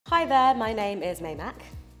Hi there, my name is May Mac.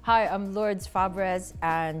 Hi, I'm Lourdes Faberes,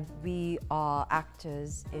 and we are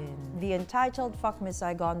actors in the Untitled Fuck Miss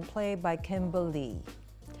Saigon play by Kimber.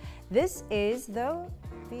 This is, though,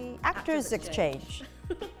 the Actors Exchange.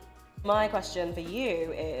 My question for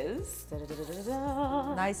you is...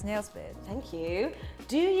 Nice nail spit. Thank you.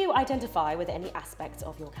 Do you identify with any aspects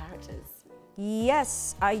of your characters?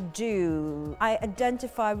 Yes, I do. I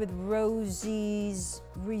identify with Rosie's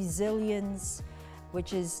resilience,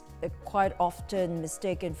 which is quite often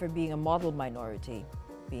mistaken for being a model minority,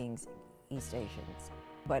 being East Asians.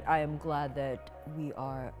 But I am glad that we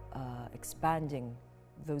are expanding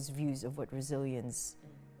those views of what resilience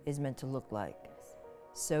is meant to look like,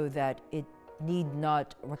 so that it need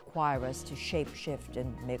not require us to shape-shift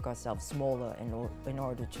and make ourselves smaller in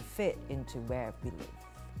order to fit into where we live.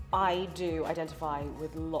 I do identify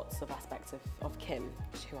with lots of aspects of Kim,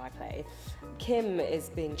 who I play. Kim is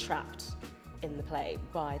being trapped in the play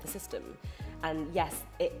by the system. And yes,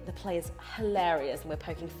 the play is hilarious and we're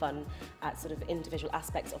poking fun at sort of individual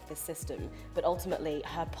aspects of this system, but ultimately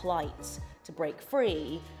her plight to break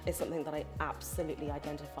free is something that I absolutely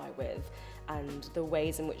identify with, and the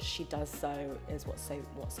ways in which she does so is what's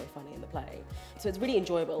so funny in the play. So it's really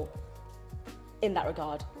enjoyable in that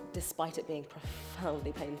regard, despite it being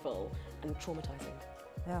profoundly painful and traumatizing.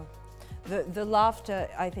 Yeah, the laughter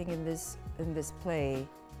I think in this play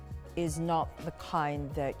is not the kind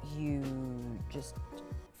that you just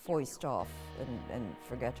foist off and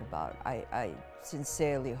forget about. I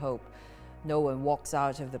sincerely hope no one walks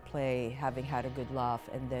out of the play having had a good laugh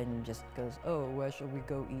and then just goes, oh, where shall we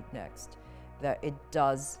go eat next? That it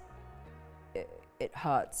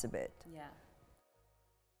hurts a bit. Yeah.